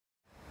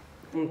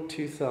In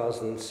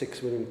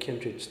 2006, William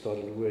Kentridge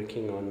started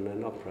working on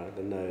an opera,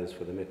 The Nose,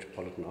 for the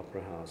Metropolitan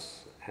Opera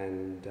House.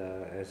 And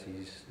as he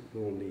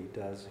normally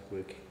does,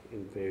 work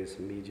in various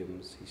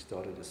mediums, he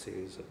started a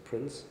series of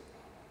prints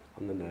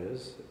on The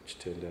Nose, which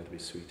turned out to be a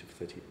suite of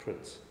 30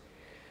 prints.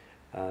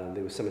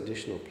 There were some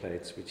additional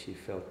plates which he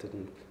felt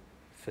didn't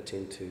fit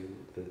into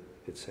the,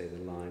 let's say,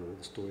 the line or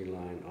the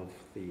storyline of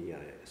the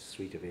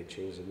suite of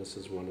etchings, and this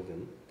is one of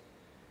them.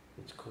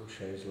 It's called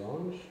Chaise,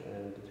 and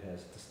it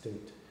has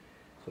distinct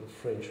sort of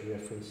French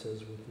references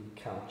with the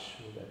couch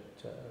with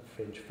that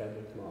French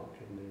fabric mark,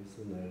 and there's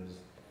the nose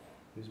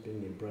who's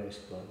being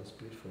embraced by this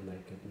beautiful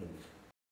naked nymph.